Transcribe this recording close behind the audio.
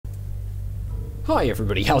Hi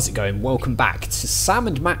everybody, how's it going? Welcome back to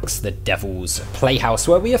Sammun-Mak's The Devil's Playhouse,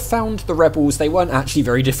 where we have found the rebels. They weren't actually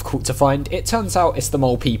very difficult to find. It turns out it's the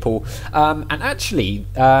mole people, and actually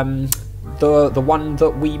the one that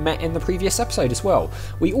we met in the previous episode as well.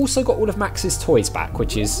 We also got all of Max's toys back,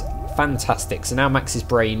 which is fantastic. So now Max's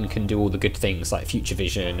brain can do all the good things like future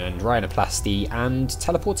vision and rhinoplasty and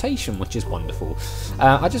teleportation, which is wonderful.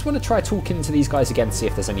 I just want to try talking to these guys again, see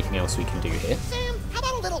if there's anything else we can do here. Sam, how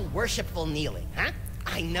about a little worshipful kneeling, huh?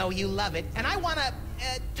 I know you love it, and I want to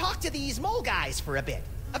talk to these mole guys for a bit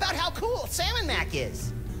about how cool Sammun-Mak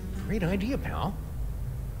is. Great idea, pal.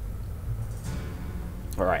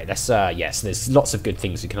 Alright, let's, yes, there's lots of good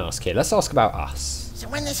things we can ask here. Let's ask about us. So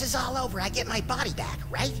when this is all over, I get my body back,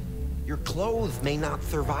 right? Your clothes may not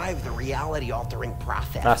survive the reality-altering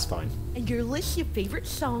process. That's fine. And your list of favorite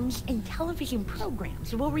songs and television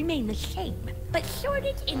programs will remain the same, but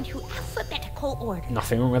sorted into alphabetical order.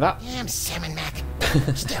 Nothing wrong with that. Damn,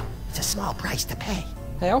 Sammun-Mak. Still, it's a small price to pay.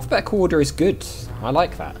 Hey, alphabetical order is good. I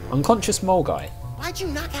like that. Unconscious mole guy. Why'd you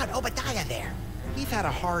knock out Obadiah there? He's had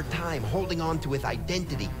a hard time holding on to his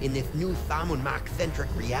identity in this new Sammun-Mak-centric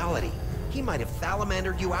reality. He might have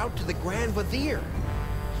salamandered you out to the Grand Vizier.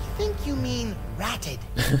 I think you mean ratted.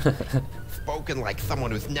 Spoken like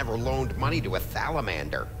someone who's never loaned money to a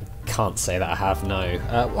salamander. Can't say that I have, no.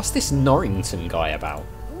 What's this Norrington guy about?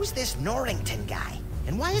 Who's this Norrington guy?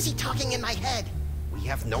 And why is he talking in my head? We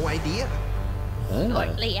have no idea.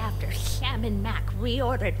 Shortly after Sammun-Mak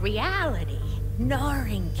reordered reality,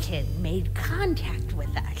 Norrington made contact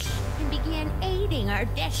with us and began aiding our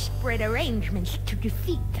desperate arrangements to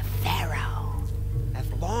defeat the Pharaoh.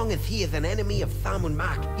 As long as he is an enemy of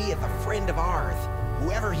Sammun-Mak, he is a friend of ours.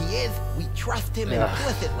 Whoever he is, we trust him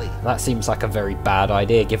implicitly. That seems like a very bad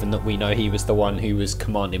idea, given that we know he was the one who was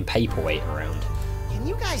commanding Paperweight around. Can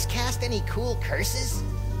you guys cast any cool curses?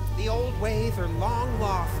 The old ways are long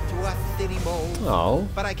lost to us city moles. Oh.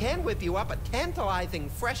 But I can whip you up a tantalizing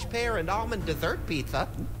fresh pear and almond dessert pizza.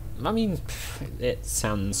 I mean, it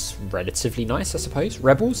sounds relatively nice, I suppose.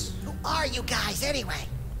 Rebels? Who are you guys anyway?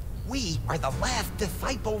 We are the last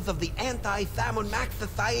disciples of the Anti-Sammun-Mak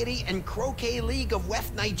Society and Croquet League of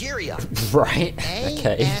West Nigeria. Right,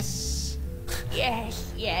 okay. A.S.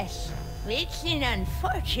 Yes. It's an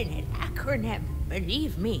unfortunate acronym.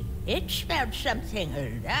 Believe me, it spelled something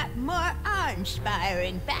a lot more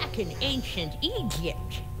awe-inspiring back in ancient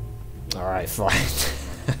Egypt. Alright, fine.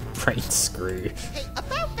 Brain screw. Hey,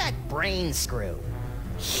 about that brain screw.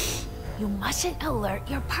 You mustn't alert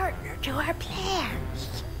your partner to our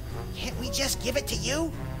plans. Can't we just give it to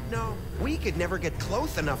you? No, we could never get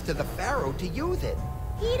close enough to the Pharaoh to use it.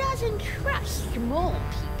 He doesn't trust mole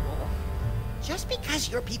people. Just because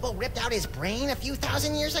your people ripped out his brain a few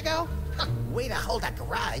thousand years ago? Huh, way to hold a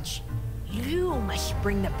grudge. You must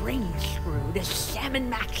bring the brain screw to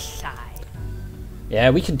Sammun-Mak's side. Yeah,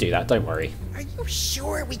 we can do that, don't worry. Are you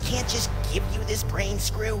sure we can't just give you this brain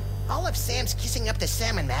screw? All of Sam's kissing up to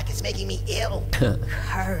Sammun-Mak is making me ill.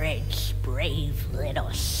 Courage, brave little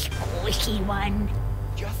squishy one.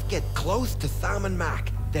 Just get close to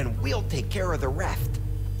Sammun-Mak, then we'll take care of the rest.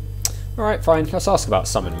 Alright, fine. Let's ask about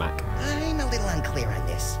Sammun-Mak. I'm a little unclear on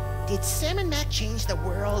this. Did Sammun-Mak change the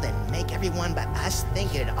world and make everyone but us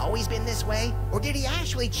think it had always been this way? Or did he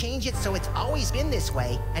actually change it so it's always been this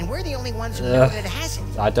way, and we're the only ones who know that it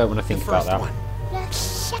hasn't? I don't want to think about that. One. The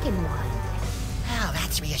second one. Oh,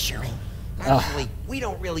 that's reassuring. Actually, we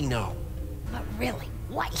don't really know. But really,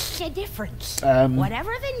 what's the difference? Um,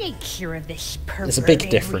 Whatever the nature of this There's a big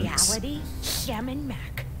perverted difference. reality,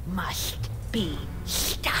 Sammun-Mak must be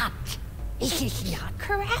stopped. Is this not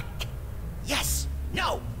correct? Yes.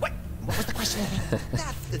 No. What was the question again?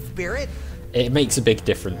 That's the spirit. It makes a big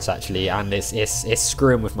difference, actually, and it's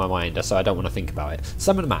screwing with my mind, so I don't want to think about it.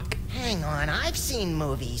 Sammun-Mak. Hang on, I've seen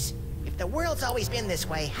movies. If the world's always been this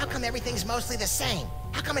way, how come everything's mostly the same?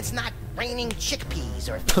 How come it's not raining chickpeas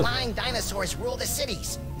or flying dinosaurs rule the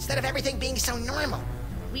cities, instead of everything being so normal?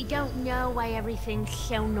 We don't know why everything's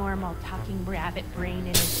so normal, talking rabbit brain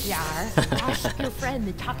in a jar. Ask your friend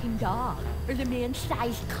the talking dog, or the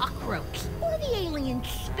man-sized cockroach, or the alien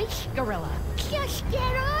space gorilla. Just get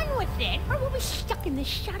on with it, or we'll be stuck in this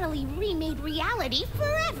shoddily remade reality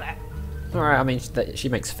forever. Alright, I mean, she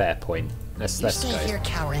makes a fair point. Let's You go. stay here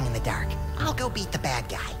cowering in the dark. I'll go beat the bad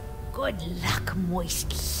guy. Good luck,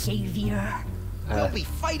 moist savior. We'll be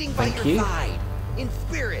fighting by thank your you. side, in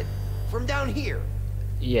spirit, from down here.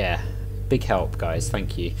 Yeah, big help, guys.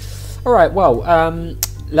 Thank you. Alright, well,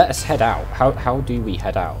 let us head out. How do we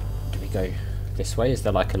head out? Do we go this way? Is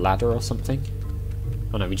there like a ladder or something?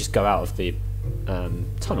 Oh no, we just go out of the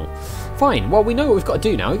tunnel. Fine, well, we know what we've got to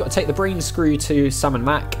do now. We've got to take the brain screw to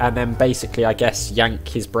Sammun-Mak and then basically, I guess, yank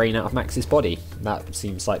his brain out of Max's body. That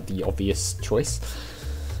seems like the obvious choice.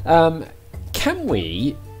 Can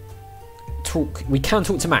we talk? We can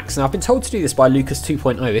talk to Max. Now, I've been told to do this by Lucas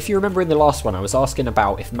 2.0. If you remember in the last one, I was asking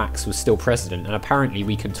about if Max was still president, and apparently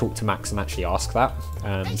we can talk to Max and actually ask that.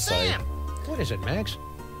 Hey, so, Sam! What is it, Max?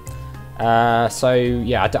 so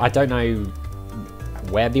yeah, I don't know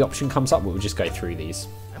where the option comes up, but we'll just go through these.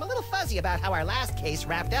 I'm a little fuzzy about how our last case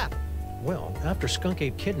wrapped up. Well, after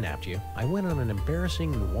Skunkape kidnapped you, I went on an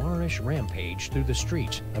embarrassing noirish rampage through the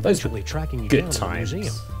streets, eventually tracking you down to the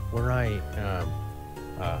museum, where I,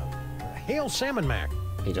 hail Sammun-Mak.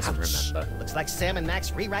 He doesn't remember. Looks like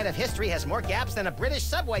Sammun-Mak's rewrite of history has more gaps than a British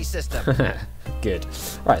subway system. Good.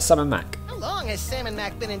 Right, Sammun-Mak. How long has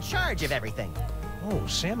Sammun-Mak been in charge of everything? Oh,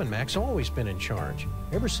 Sammun-Mak's always been in charge,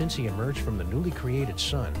 ever since he emerged from the newly created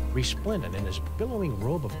sun, resplendent in his billowing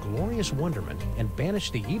robe of glorious wonderment, and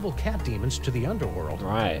banished the evil cat demons to the underworld.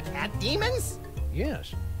 Right. Cat demons?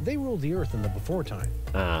 Yes, they ruled the earth in the before time.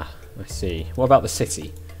 Ah, I see. What about the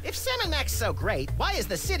city? If Sammun-Mak's so great, why is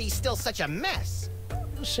the city still such a mess?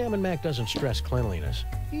 Sammun-Mak doesn't stress cleanliness.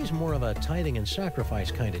 He's more of a tithing and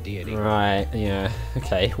sacrifice kind of deity. Right, yeah.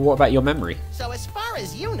 Okay, what about your memory? So as far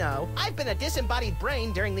as you know, I've been a disembodied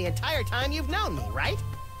brain during the entire time you've known me, right?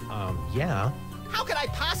 Yeah. How could I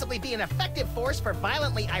possibly be an effective force for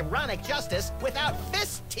violently ironic justice without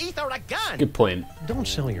fists, teeth, or a gun? Good point. Don't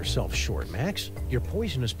sell yourself short, Max. Your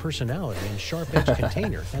poisonous personality and sharp-edged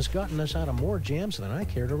container has gotten us out of more jams than I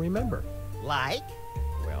care to remember. Like?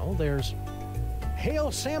 Well, there's... Hail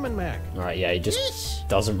Sammun-Mak! Alright, yeah, he just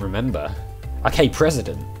doesn't remember. Okay,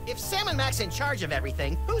 president. If Sammun-Mak's in charge of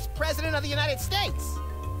everything, who's president of the United States?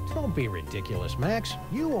 Don't be ridiculous, Max.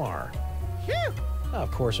 You are. Phew!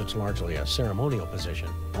 Of course, it's largely a ceremonial position.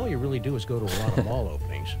 All you really do is go to a lot of mall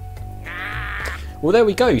openings. Well, there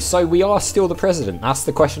we go. So we are still the president. That's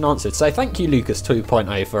the question answered. So thank you, Lucas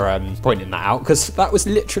 2.0, for pointing that out, because that was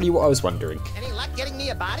literally what I was wondering. Any luck getting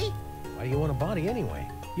me a body? Why do you want a body anyway?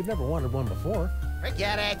 You've never wanted one before.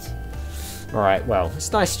 Forget it. Alright, well,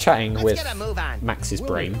 it's nice chatting Let's with get a move on. Max's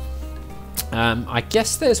brain. I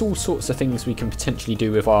guess there's all sorts of things we can potentially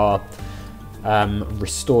do with our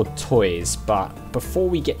restored toys, but before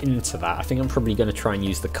we get into that, I think I'm probably going to try and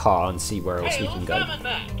use the car and see where else we can go.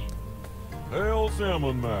 Hail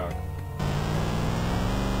Sammun-Mak!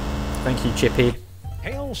 Thank you, Chippy.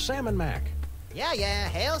 Hail Sammun-Mak! Yeah,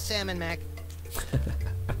 hail Sammun-Mak.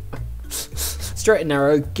 Straight and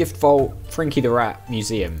narrow, gift vault, Frankie the Rat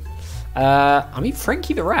Museum. I mean,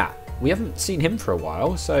 Frankie the Rat, we haven't seen him for a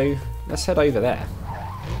while, so let's head over there.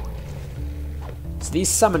 So these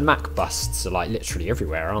Sammun-Mak busts are like literally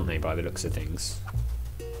everywhere, aren't they, by the looks of things?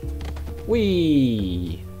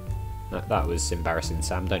 Whee! That was embarrassing,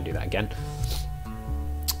 Sam, don't do that again.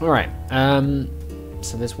 Alright,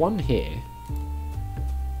 so there's one here.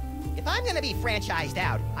 If I'm gonna be franchised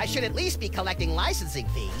out, I should at least be collecting licensing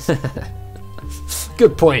fees.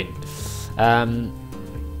 Good point.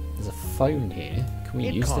 There's a phone here. Can we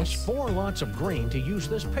use this? It costs 4 lots of grain to use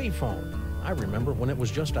this payphone. I remember when it was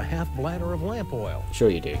just a half bladder of lamp oil. Sure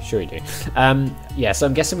you do, sure you do. Yeah, so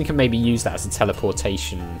I'm guessing we can maybe use that as a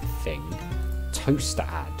teleportation thing. Toaster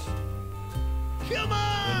ad. Come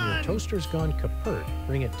on! When your toaster's gone kaput,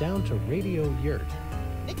 bring it down to Radio Yurt.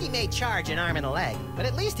 Nicky may charge an arm and a leg, but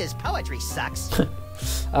at least his poetry sucks.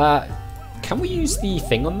 Can we use the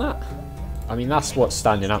thing on that? I mean, that's what's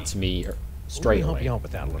standing out to me straight Let me help away. you out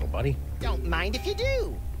with that, little buddy. Don't mind if you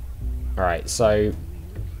do. Alright, so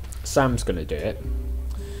Sam's going to do it.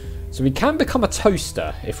 So we can become a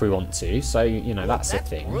toaster if we want to, so, you know, that's a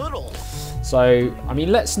thing. Brutal. So, I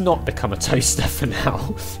mean, let's not become a toaster for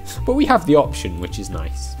now. But we have the option, which is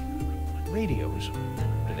nice. Radios.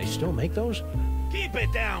 Do they still make those? Keep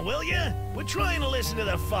it down, will ya? We're trying to listen to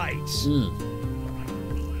the fights.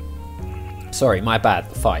 Sorry, my bad.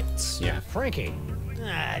 The fights, yeah. Frankie.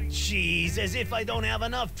 Ah, jeez, as if I don't have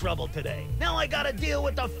enough trouble today. Now I gotta deal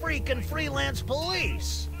with the freaking freelance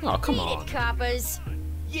police. Oh, come on. Coppers.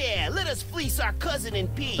 Yeah, let us fleece our cousin in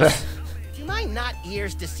peace. Do my not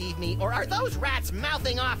ears deceive me, or are those rats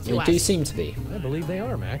mouthing off to They us? do seem to be. I believe they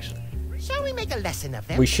are, Max. Shall we make a lesson of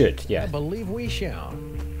them? We should, I yeah. believe we shall.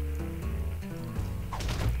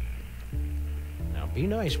 Now be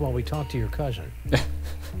nice while we talk to your cousin.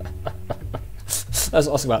 Let's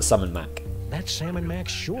ask about Sammun-Mak. That Sammun-Mak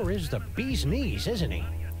sure is the bee's knees, isn't he?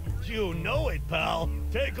 You know it, pal.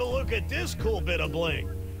 Take a look at this cool bit of bling.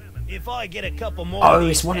 If I get a couple more Oh, of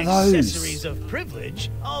these it's one of those. accessories of privilege,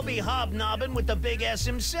 I'll be hobnobbing with the big S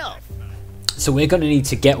himself. So we're going to need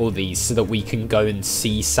to get all these so that we can go and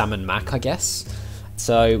see Sammun-Mak, I guess.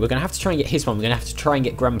 So we're going to have to try and get his one. We're going to have to try and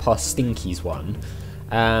get Grandpa Stinky's one.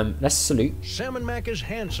 Let's salute. Sammun-Mak is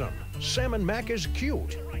handsome. Sammun-Mak is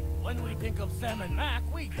cute. When we think of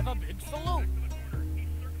Sammun-Mak, we give a big salute.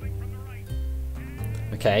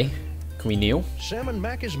 Okay, can we kneel?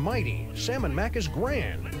 Sammun-Mak is mighty. Sammun-Mak is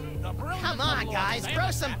grand. Come on, guys,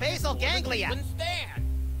 grow some basal ganglia.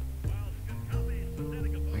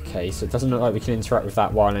 Okay, so it doesn't look like we can interact with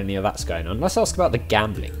that while any of that's going on. Let's ask about the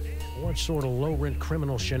gambling. What sort of low-rent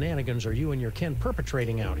criminal shenanigans are you and your kin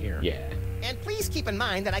perpetrating out here? Yeah. And please keep in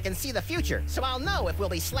mind that I can see the future, so I'll know if we'll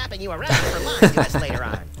be slapping you around for lying to us later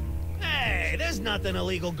on. Hey, there's nothing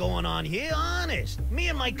illegal going on here, honest. Me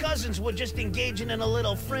and my cousins were just engaging in a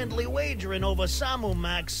little friendly wagering over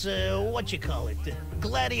Sammun-Mak's,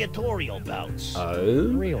 gladiatorial bouts. Oh?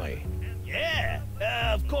 Really? Yeah,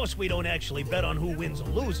 of course we don't actually bet on who wins or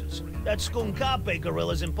loses. That Skunkape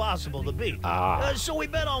gorilla's impossible to beat. So we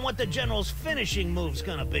bet on what the general's finishing move's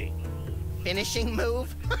gonna be. Finishing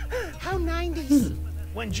move? How 90s.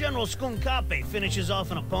 When General Skunkape finishes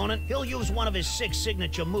off an opponent, he'll use one of his 6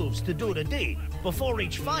 signature moves to do the deed. Before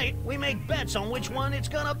each fight, we make bets on which one it's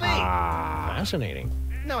gonna be. Fascinating.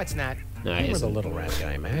 No, it's not. No, You it were the isn't. little rat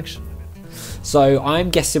guy, Max. So I'm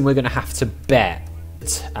guessing we're going to have to bet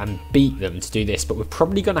and beat them to do this, but we're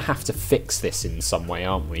probably going to have to fix this in some way,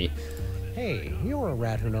 aren't we? Hey, you're a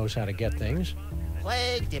rat who knows how to get things.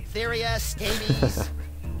 Plague, diphtheria, scabies.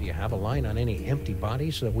 Do you have a line on any empty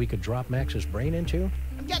bodies that we could drop Max's brain into?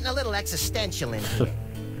 I'm getting a little existential in here.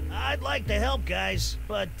 I'd like to help, guys,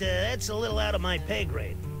 but that's a little out of my pay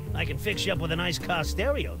grade. I can fix you up with a nice car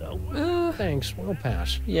stereo, though. Thanks, we'll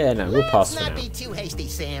pass. Yeah, no, we'll pass Let's for not now. be too hasty,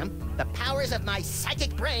 Sam. The powers of my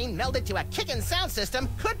psychic brain melded to a kickin' sound system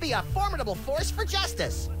could be a formidable force for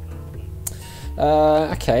justice.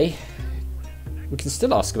 Okay. We can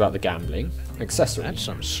still ask about the gambling. Accessories. That's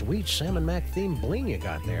some sweet Sammun-Mak themed bling you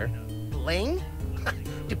got there. Bling?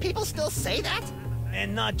 Do people still say that?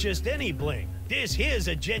 And not just any bling. This here's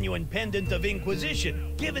a genuine pendant of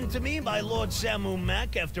Inquisition, given to me by Lord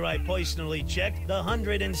Sammun-Mak after I personally checked the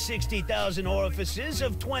 160,000 orifices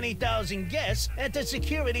of 20,000 guests at the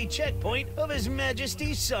security checkpoint of His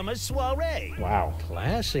Majesty's summer soiree. Wow.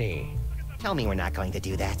 Classy. Tell me we're not going to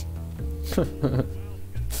do that. Can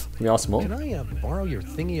we ask more? Can I borrow your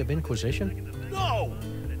thingy of Inquisition? No!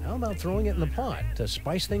 How about throwing it in the pot to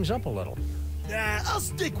spice things up a little? I'll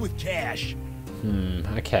stick with cash.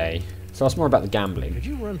 Okay. So ask more about the gambling. Could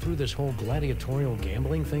you run through this whole gladiatorial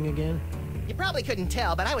gambling thing again? You probably couldn't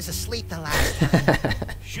tell, but I was asleep the last time.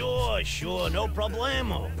 Sure, no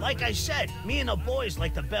problemo. Like I said, me and the boys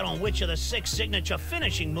like to bet on which of the 6 signature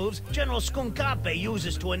finishing moves General Skunkape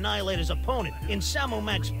uses to annihilate his opponent in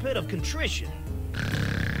Sammun-Mak's pit of contrition.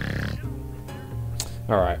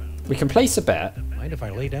 Alright. We can place a bet. Mind if I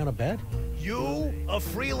lay down a bet? You, a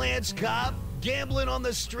freelance cop, gambling on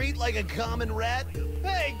the street like a common rat?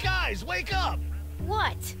 Hey, guys, wake up!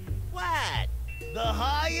 What? What? The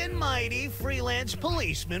high and mighty freelance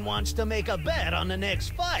policeman wants to make a bet on the next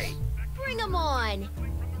fight. Bring 'em on.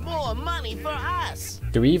 More money for us.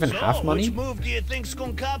 Do we even So, have money? which move do you think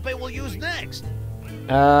Skunkape will use next?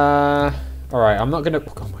 Alright, I'm not gonna...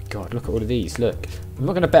 Oh my god, look at all of these, look. I'm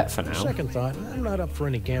not gonna bet for now. Second thought, I'm not up for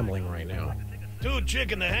any gambling right now. Too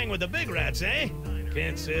chicken to hang with the big rats, eh?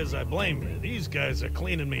 Can't say as I blame you. These guys are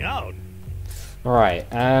cleaning me out.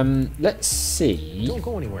 Alright, let's see. Don't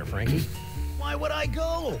go anywhere, Frankie. Why would I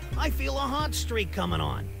go? I feel a hot streak coming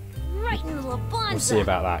on. Right in the Labanza. We'll see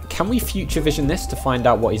about that. Can we future vision this to find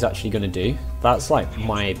out what he's actually going to do? That's like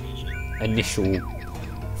my initial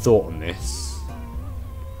thought on this.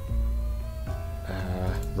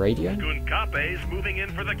 Radio? Skunkape's moving in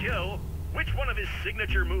for the kill. Which one of his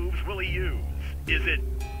signature moves will he use? Is it...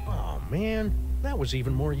 Oh, man. That was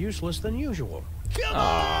even more useless than usual. Come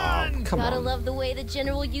on! Come Gotta on. love the way the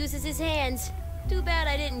general uses his hands. Too bad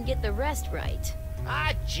I didn't get the rest right.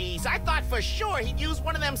 Ah, jeez, I thought for sure he'd use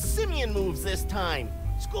one of them simian moves this time.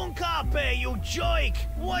 Skunkape, you joke!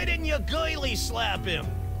 Why didn't you girly slap him?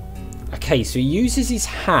 Okay, so he uses his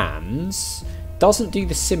hands, doesn't do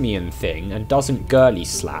the simian thing, and doesn't girly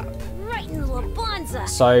slap. Right in the Labanza.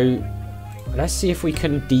 So, let's see if we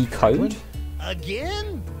can decode.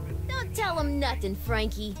 Again? Don't tell him nothing,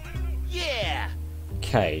 Frankie. Yeah.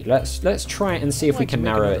 Okay, let's try it and see if we can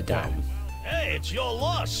narrow it down. Hey, it's your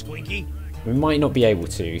loss, Squinky. We might not be able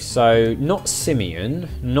to. So, not simian,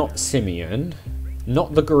 not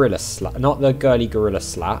the gorilla slap, not the girly gorilla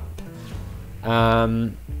slap.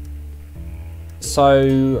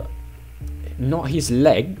 So, not his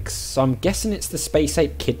legs. So I'm guessing it's the space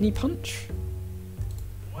ape kidney punch.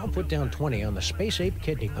 I'll put down 20 on the Space Ape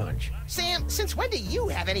Kidney Punch. Sam, since when do you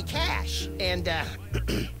have any cash? And,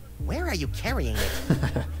 where are you carrying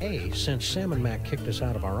it? A, since Sammun-Mak kicked us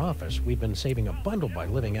out of our office, we've been saving a bundle by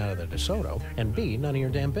living out of the DeSoto, and B, none of your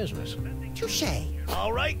damn business. Touché.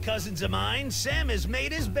 All right, cousins of mine, Sam has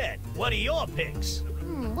made his bet. What are your picks?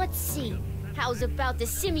 Let's see. How's about the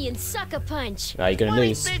Simian Sucker Punch? You're gonna 20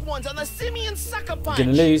 lose. big ones on the Simian Sucker Punch. You're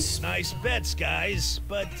gonna lose. Nice bets, guys,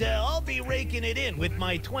 but I'll be raking it in with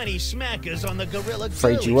my 20 smackers on the Gorilla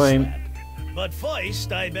Afraid you Girly won't. slap. But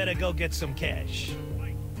first, I better go get some cash.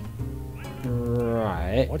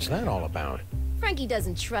 Right. What's that all about? Frankie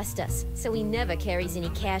doesn't trust us, so he never carries any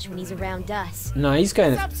cash when he's around us. No, he's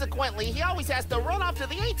going. Subsequently, he always has to run off to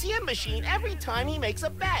the ATM machine every time he makes a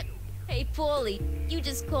bet. Hey, Paulie, you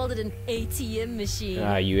just called it an ATM machine.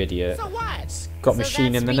 Ah, you idiot. So what? Got So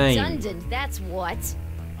machine in that's the name. redundant, that's what.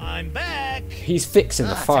 I'm back. He's fixing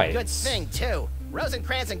the It's a good fights. thing, too.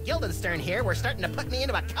 Rosencrantz and Guildenstern here were starting to put me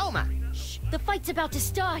into a coma. Shh, the fight's about to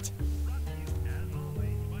start.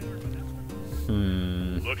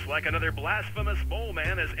 Looks like another blasphemous mole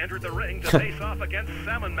man has entered the ring to face off against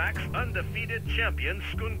Sammun-Mak's undefeated champion,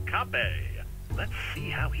 Skunkape. Let's see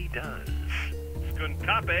how he does.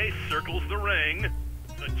 Skunkape circles the ring.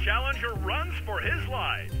 The challenger runs for his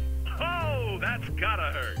life. Oh, that's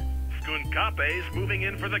gotta hurt. Skunkape's moving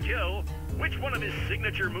in for the kill. Which one of his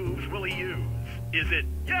signature moves will he use? Is it,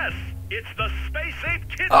 yes, it's the Space Ape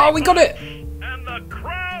Kidney Oh, we got it! And the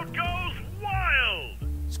crowd goes wild!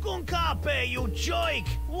 Skunkape, you jerk!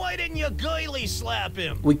 Why didn't you girly slap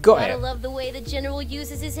him? We got Gotta it. love the way the General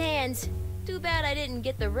uses his hands. Too bad I didn't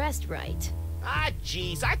get the rest right. Ah,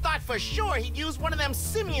 jeez, I thought for sure he'd use one of them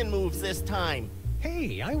Simian moves this time.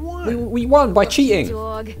 Hey, I won! We won by cheating.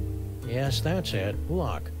 Dog. Yes, that's it.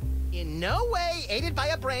 Look. In no way aided by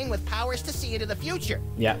a brain with powers to see into the future.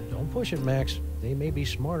 Yeah. Don't push it, Max. They may be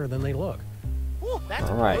smarter than they look. Ooh, that's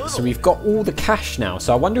Alright, so brutal. we've got all the cash now.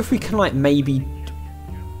 So I wonder if we can, like, maybe...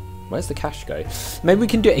 Where's the cash go? Maybe we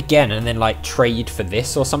can do it again and then, like, trade for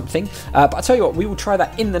this or something. But I'll tell you what, we will try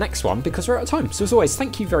that in the next one because we're out of time. So as always,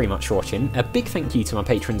 thank you very much for watching. A big thank you to my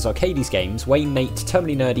patrons, FRANKIE'S Games, Wayne, Nate,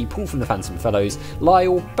 Terminally Nerdy, Paul from the Phantom Fellows,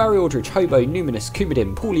 Lyle, Barry Aldridge, Hobo, Numinous,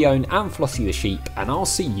 Kumadin, Paul Leone, and Flossie the Sheep. And I'll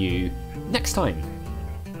see you next time.